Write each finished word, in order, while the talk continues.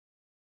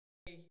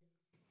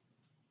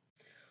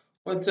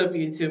What's up,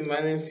 YouTube? My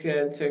name is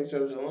Cadet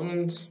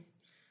Lemons,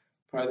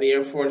 part of the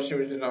Air Force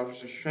Division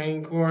Officers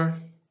Training Corps.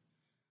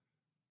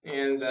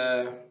 And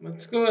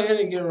let's go ahead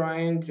and get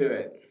right into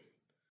it.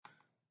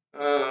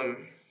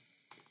 Um,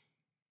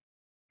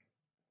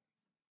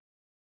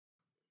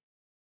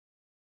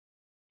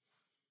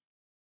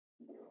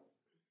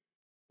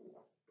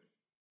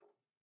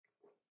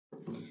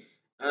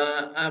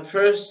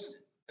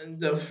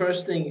 the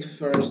first thing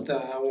first,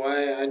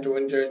 why I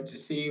joined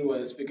jrotc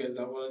was because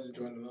I wanted to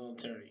join the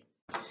military.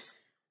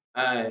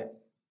 And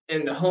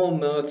the whole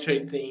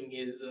military thing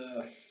is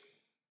a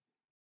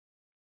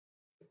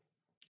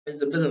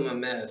bit of a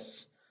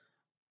mess.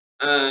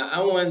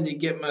 I wanted to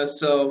get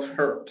myself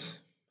hurt.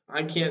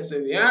 I can't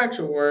say the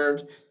actual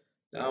word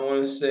that I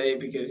want to say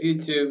because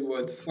YouTube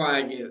would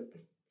flag it,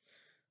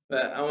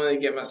 but I want to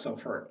get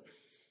myself hurt.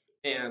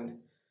 And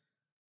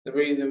the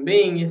reason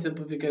being is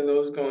simply because I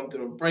was going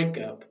through a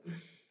breakup,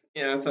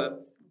 and I thought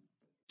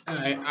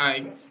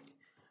I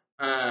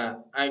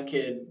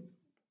could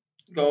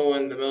go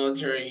in the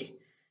military,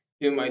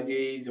 do my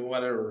duties and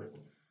whatever.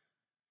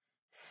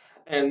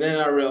 And then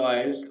I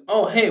realized,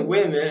 oh hey,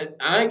 wait a minute,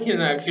 I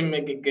can actually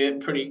make a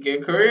pretty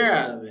good career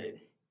out of it.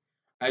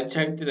 I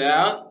checked it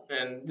out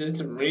and did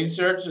some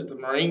research at the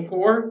Marine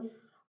Corps.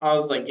 I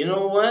was like, you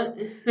know what?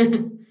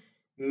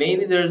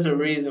 Maybe there's a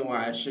reason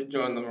why I should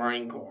join the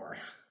Marine Corps.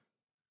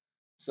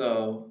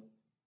 So,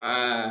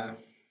 uh,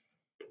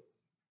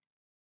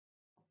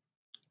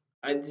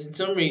 I did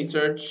some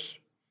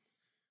research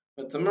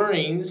with the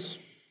Marines,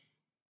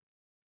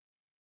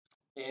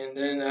 and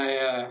then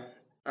I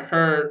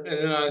heard, and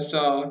then I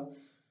saw,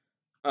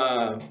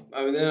 then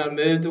I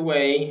moved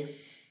away,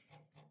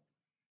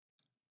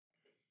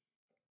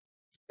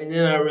 and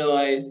then I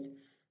realized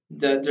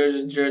that there's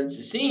a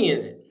jrotc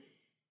in it.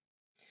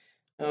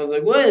 I was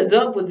like, what is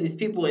up with these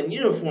people in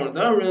uniforms?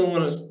 I don't really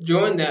want to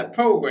join that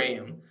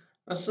program.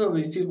 I saw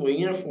these people in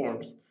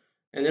uniforms,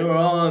 and they were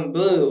all in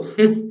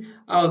blue.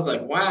 I was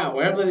like, wow,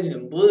 everybody's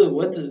in blue.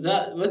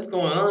 What's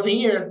going on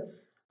here?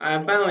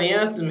 I finally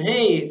asked them,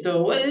 hey,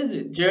 so what is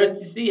it,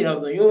 jrotc? I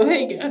was like, oh,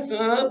 hey, can I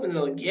sign up? And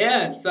they're like,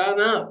 yeah,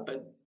 sign up,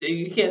 but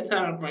you can't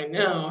sign up right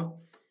now.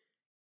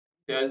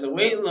 There's a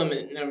weight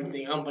limit and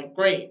everything. I'm like,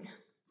 great.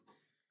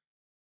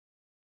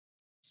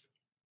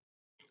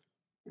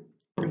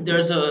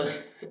 there's a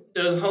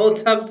there's whole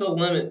types of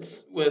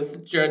limits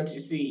with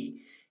jrotc.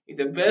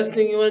 The best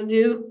thing you want to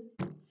do,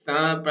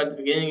 sign up at the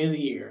beginning of the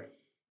year,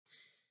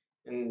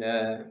 and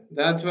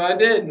that's what I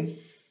did.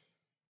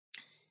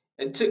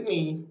 It took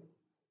me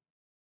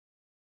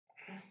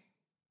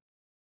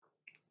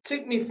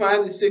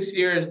 5 to 6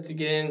 years to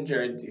get in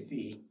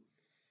jrotc.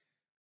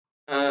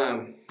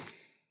 Um,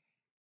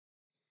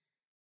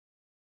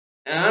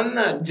 and I'm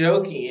not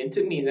joking. It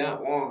took me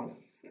that long.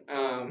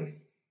 Um,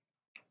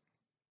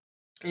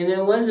 and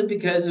it wasn't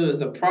because it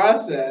was a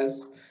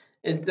process.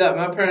 It's that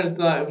my parents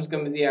thought it was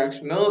going to be the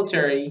actual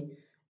military,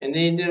 and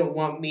they didn't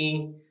want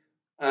me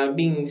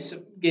being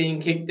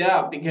getting kicked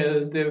out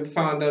because they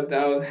found out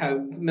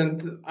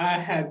that I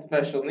had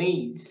special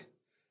needs.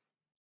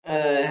 I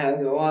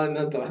had a lot of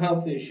mental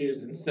health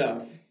issues and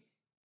stuff,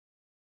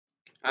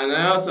 and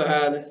I also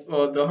had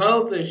the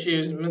health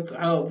issues. Mental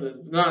health is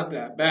not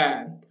that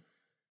bad.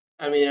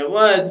 I mean, it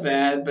was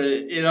bad, but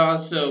it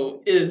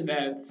also is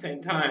bad at the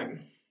same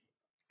time.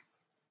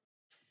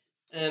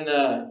 And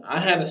I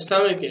had a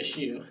stomach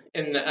issue,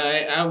 and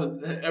I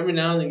would every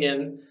now and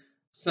again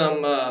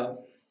some uh,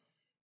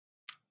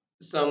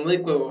 some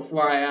liquid will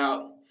fly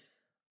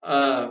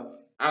uh,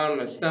 out of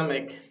my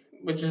stomach,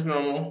 which is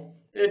normal.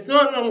 It's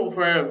not normal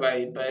for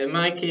everybody, but in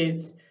my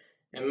case,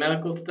 in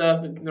medical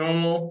stuff, it's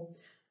normal.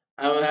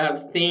 I would have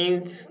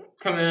stains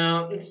coming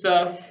out and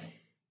stuff,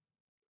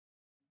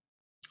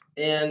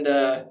 and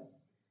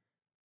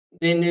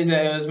they knew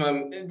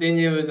that they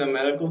knew it was a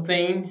medical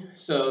thing,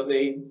 so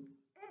they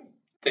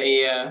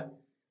uh,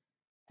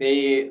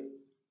 they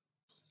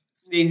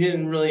they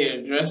didn't really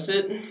address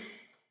it.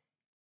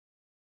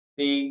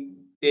 They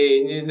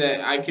they knew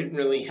that I could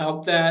really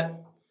help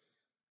that,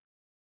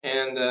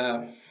 and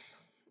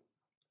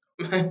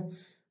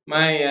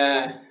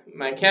my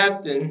my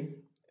captain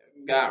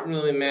got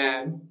really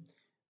mad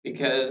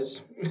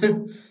because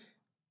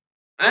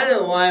I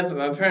didn't lie, but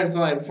my parents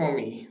lied for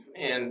me,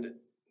 and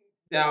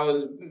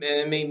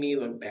it made me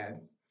look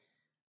bad.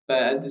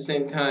 But at the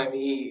same time,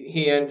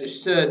 he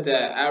understood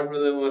that I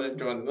really wanted to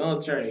join the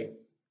military,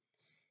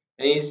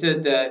 and he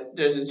said that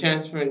there's a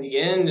chance for me to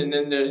get in, and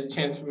then there's a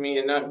chance for me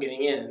to not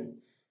getting in.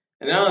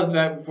 And that was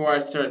back before I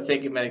started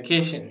taking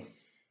medication.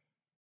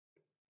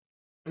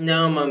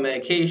 Now I'm on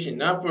medication,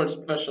 not for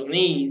special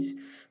needs,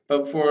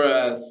 but for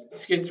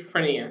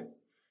schizophrenia.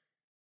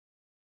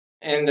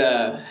 And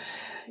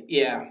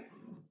yeah,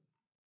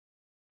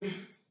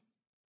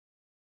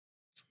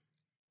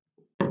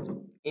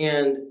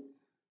 and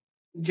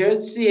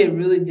jrotc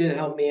really did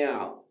help me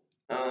out.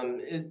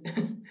 It,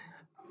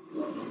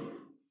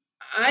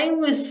 I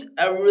was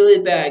a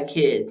really bad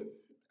kid.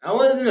 I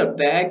wasn't a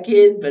bad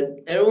kid,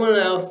 but everyone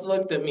else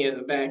looked at me as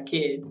a bad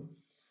kid.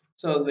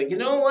 So I was like, you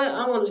know what?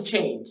 I want to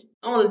change.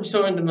 I want to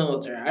join the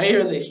military. I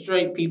hear they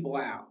straight people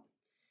out.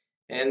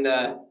 And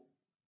I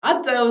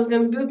thought it was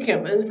going to be boot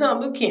camp, and it's not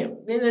boot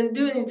camp. They didn't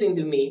do anything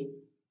to me.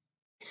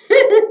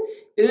 They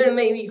didn't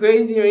make me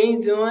crazy or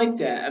anything like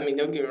that. I mean,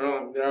 don't get me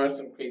wrong. There are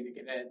some crazy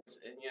cadets,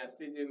 and yes,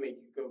 they do make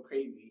you go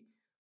crazy.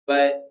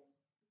 But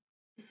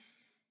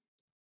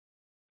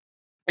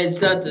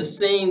it's not the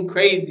same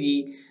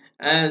crazy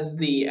as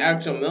the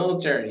actual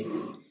military.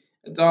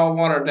 It's all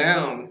watered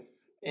down,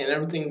 and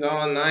everything's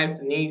all nice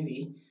and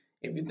easy.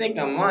 If you think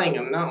I'm lying,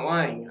 I'm not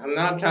lying. I'm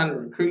not trying to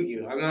recruit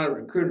you. I'm not a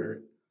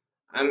recruiter.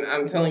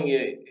 I'm telling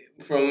you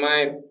from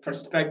my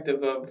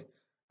perspective of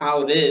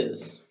how it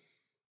is.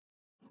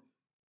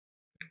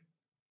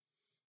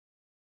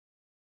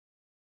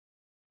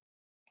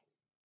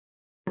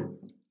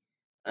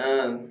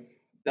 Um,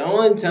 the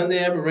only time they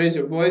ever raise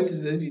your voice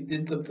is if you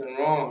did something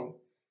wrong.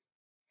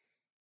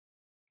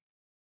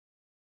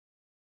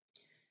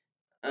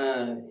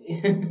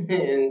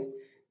 And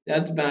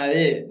that's about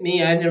it.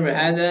 Me, I never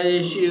had that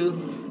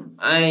issue.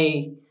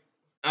 I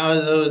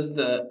was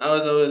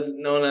always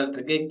known as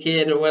the good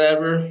kid or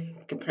whatever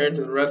compared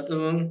to the rest of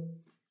them.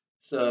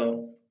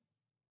 So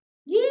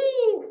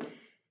yeah,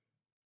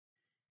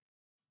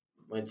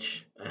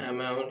 which I have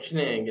my own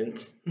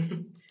shenanigans.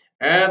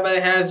 Everybody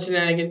has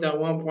shenanigans at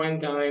one point in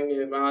time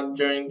about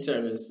during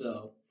service.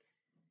 So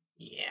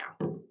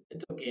yeah,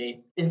 it's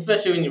okay,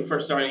 especially when you're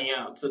first starting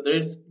out. So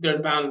there's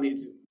bound to be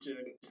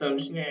some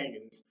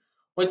shenanigans,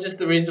 which is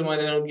the reason why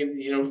they don't give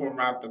the uniform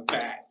right off the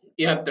bat.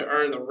 You have to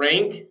earn the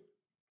rank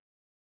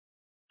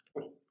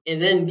and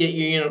then get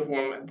your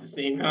uniform at the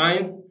same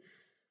time.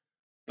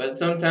 But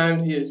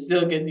sometimes you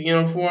still get the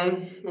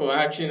uniform. Well,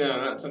 actually, no,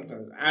 not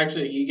sometimes.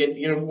 Actually, you get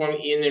the uniform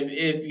even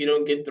if you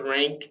don't get the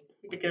rank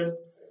because,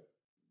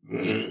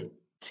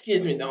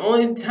 excuse me, the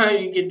only time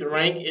you get the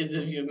rank is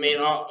if you've made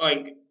all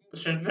like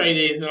straight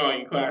A's in all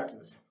your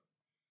classes.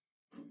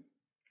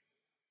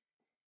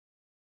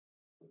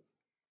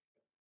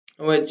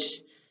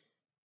 Which,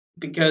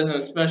 because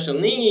of special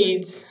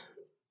needs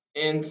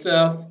and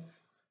stuff,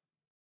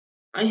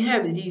 I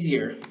have it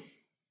easier.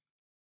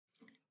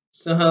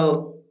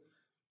 So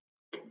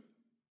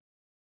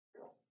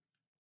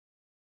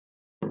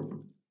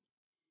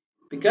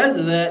because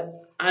of that,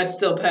 I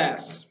still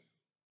pass.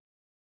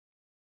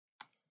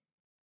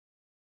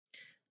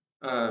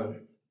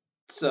 Um,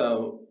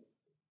 so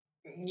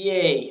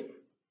yay.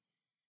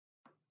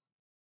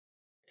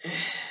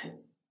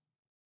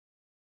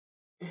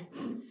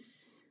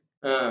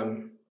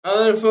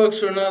 Other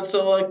folks were not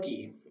so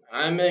lucky.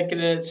 I met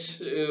cadets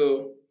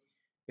who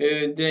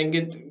didn't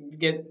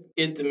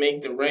get to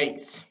make the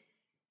ranks,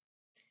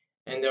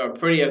 and they were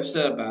pretty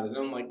upset about it.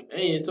 I'm like,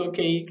 hey, it's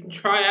okay. You can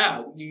try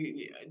out.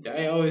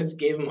 I always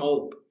gave them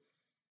hope,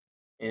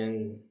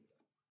 and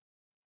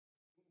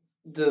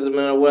doesn't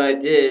matter what I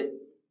did,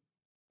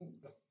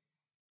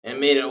 it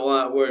made it a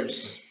lot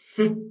worse.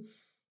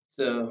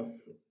 So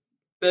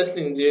best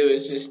thing to do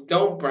is just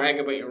don't brag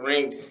about your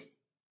ranks.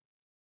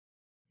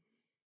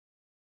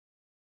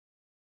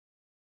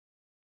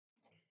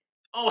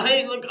 Oh,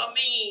 hey, look at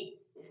me.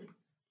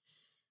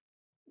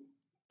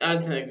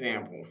 That's an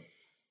example.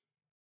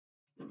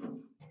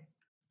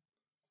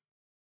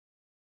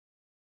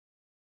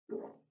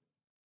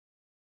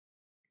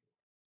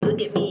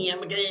 Look at me,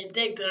 I'm a good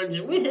tech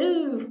sergeant.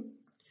 Woohoo!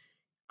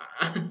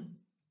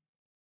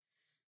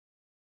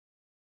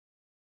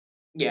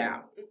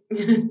 Yeah.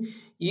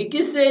 You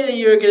can say that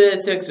you're good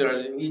at tech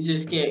sergeant. You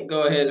just can't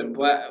go ahead and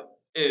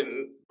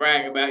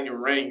brag about your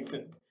ranks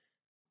and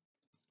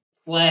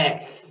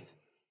flex.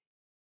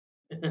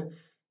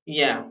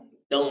 Yeah,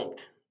 don't.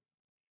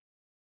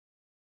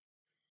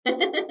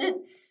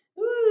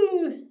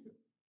 Woo.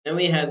 And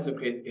we had some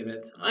crazy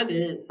cadets. I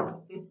did.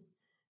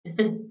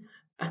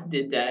 I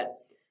did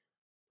that.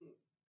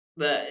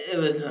 But it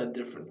was a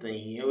different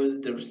thing. It was a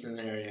different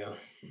scenario.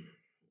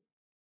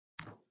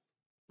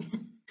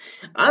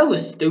 I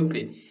was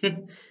stupid.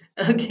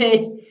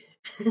 Okay.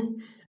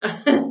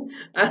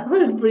 I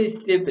was pretty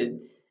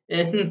stupid.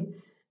 And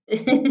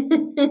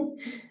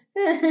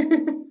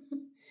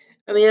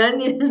I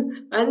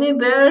mean, I knew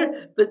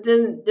better, but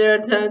then there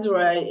are times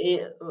where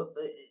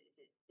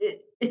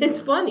it's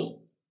funny.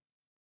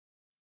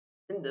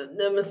 And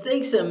the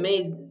mistakes I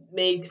made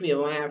makes me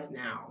laugh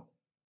now.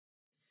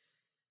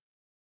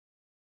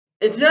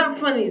 It's not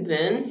funny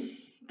then,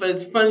 but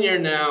it's funnier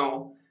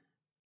now,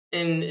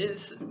 and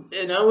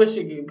I wish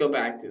I could go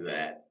back to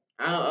that.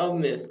 I'll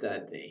miss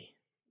that day,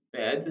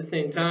 but at the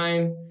same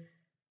time,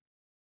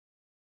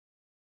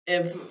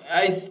 if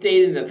I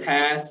stayed in the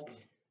past,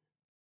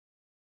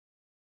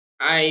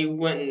 I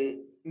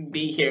wouldn't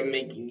be here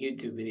making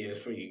YouTube videos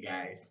for you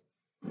guys,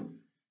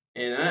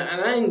 and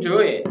I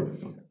enjoy it.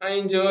 I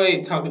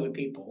enjoy talking to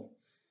people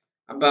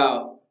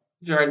about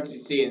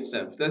jrotc and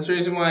stuff. That's the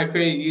reason why I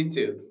created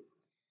YouTube.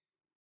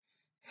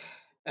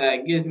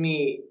 It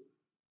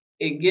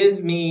gives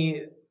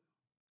me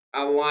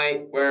a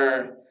light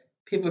where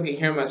people can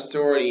hear my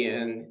story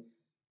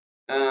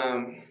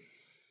um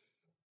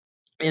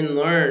and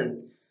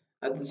learn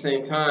at the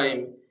same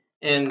time.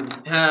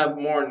 and have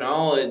more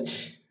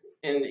knowledge.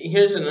 And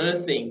here's another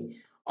thing: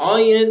 all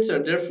units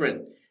are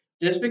different.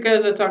 Just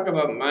because I talk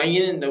about my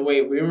unit and the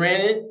way we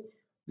ran it,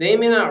 they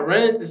may not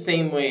run it the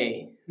same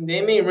way.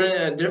 They may run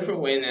it a different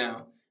way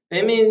now.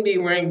 They may be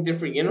wearing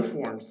different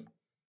uniforms.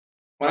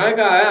 When I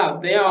got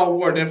out, they all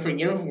wore different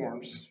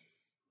uniforms.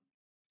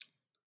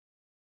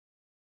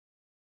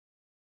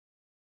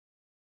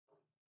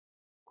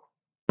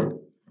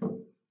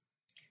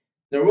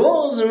 The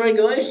rules and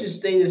regulations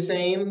stay the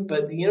same,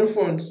 but the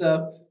uniform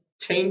stuff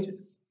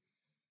changes.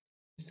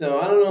 So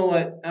I don't know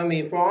what I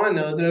mean. For all I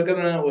know, they're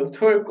coming out with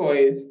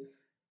turquoise,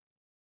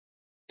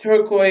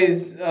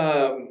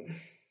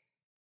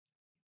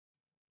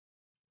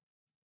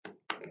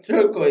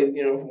 turquoise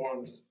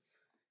uniforms.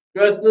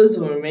 Dress blues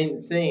will remain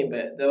the same,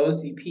 but the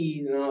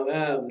OCPs and all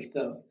that other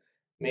stuff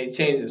may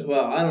change as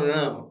well. I don't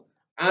know.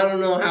 I don't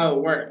know how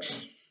it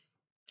works.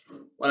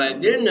 What I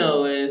do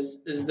know is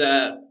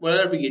that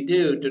whatever you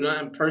do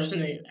not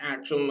impersonate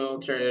actual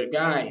military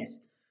guys.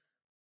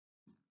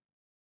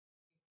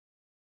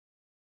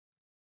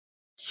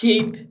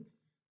 Keep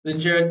the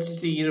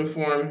jrotc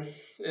uniform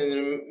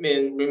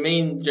and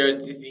remain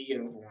jrotc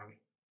uniform.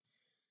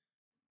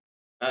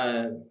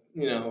 Uh,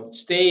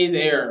 stay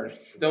there.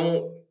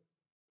 Don't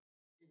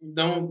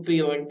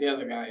be like the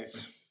other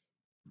guys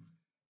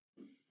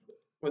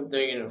with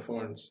their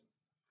uniforms.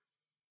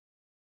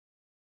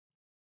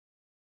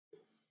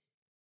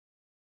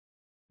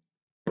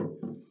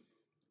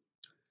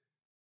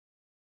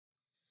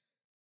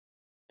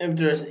 If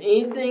there's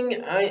anything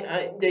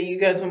that you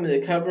guys want me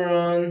to cover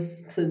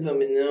on, please let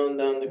me know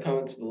down in the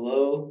comments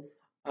below.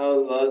 I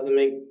would love to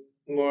make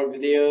more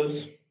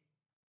videos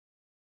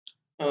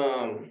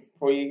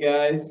for you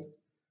guys.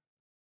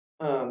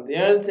 The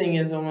other thing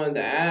is I wanted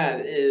to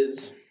add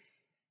is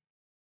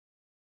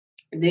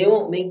they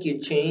won't make you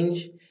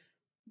change,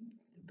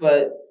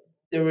 but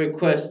they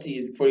request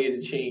for you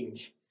to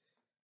change.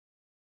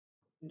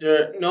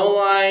 No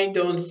lie,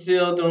 don't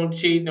steal, don't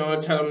cheat, no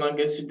one tell among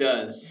us who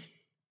does.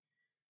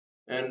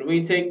 And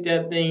we take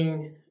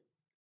the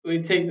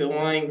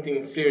lying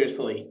thing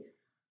seriously.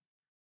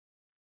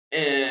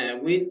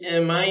 And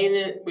in my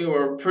unit, we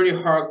were pretty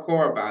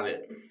hardcore about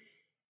it.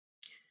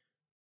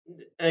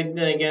 And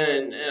then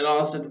again, it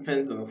also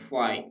depends on the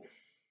flight.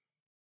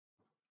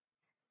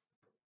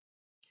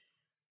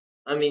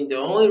 I mean, the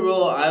only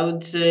rule I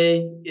would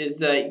say is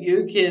that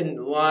you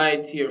can lie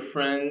to your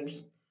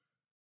friends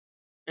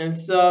and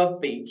stuff,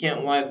 but you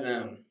can't lie to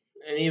them.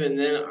 And even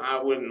then,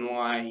 I wouldn't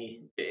lie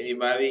to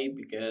anybody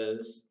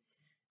because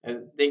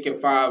they can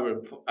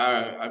file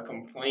a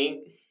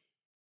complaint.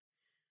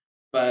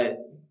 But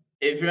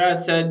if you're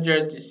outside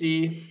judge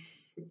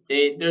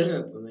there's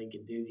nothing they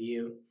can do to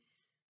you.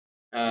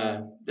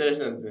 There's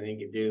nothing they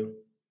can do.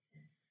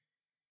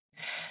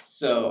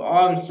 So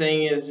all I'm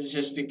saying is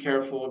just be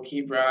careful,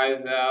 keep your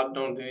eyes out,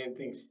 don't do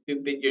anything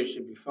stupid. You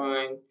should be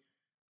fine.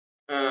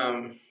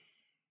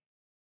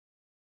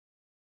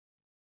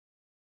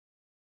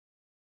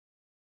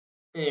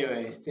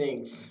 Anyway,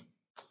 thanks.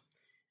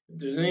 If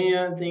there's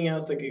anything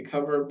else I could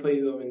cover,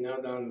 please let me know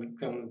down in the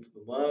comments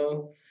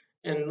below.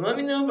 And let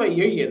me know about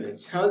your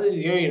units. How does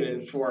your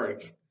units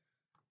work?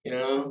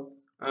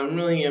 I'm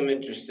really am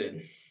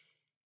interested.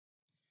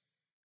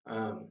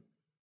 Um,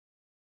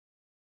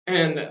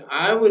 and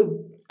I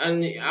would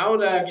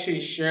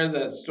actually share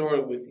that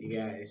story with you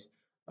guys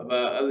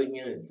about other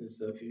units and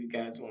stuff if you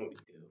guys want me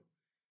to.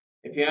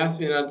 If you ask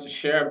me not to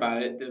share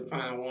about it, then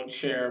fine, I won't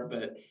share.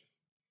 But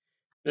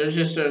there's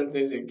just certain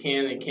things I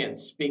can and can't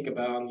speak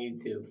about on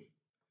YouTube.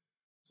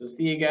 So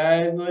see you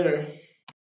guys later.